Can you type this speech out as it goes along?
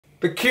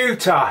The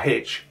QTaR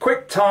hitch,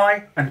 quick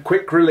tie and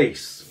quick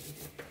release.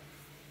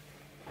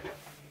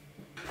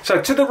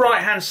 So to the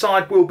right hand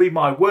side will be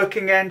my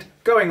working end,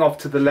 going off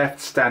to the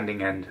left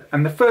standing end.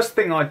 And the first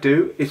thing I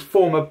do is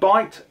form a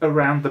bight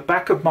around the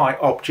back of my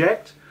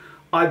object.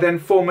 I then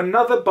form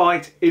another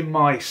bight in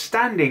my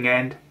standing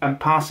end and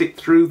pass it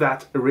through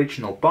that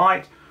original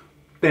bight,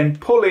 then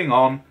pulling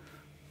on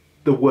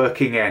the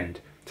working end.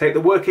 Take the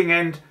working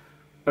end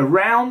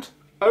around,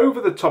 over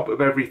the top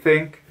of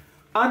everything,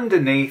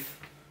 underneath,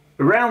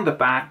 around the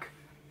back,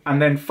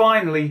 and then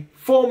finally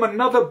form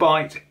another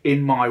bight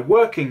in my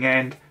working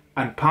end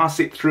and pass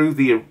it through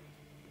the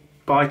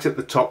bight at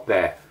the top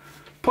there.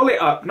 Pull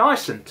it up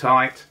nice and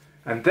tight,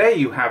 and there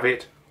you have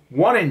it,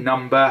 1 in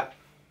number,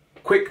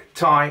 quick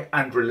tie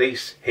and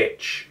release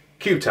hitch,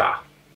 QTaR.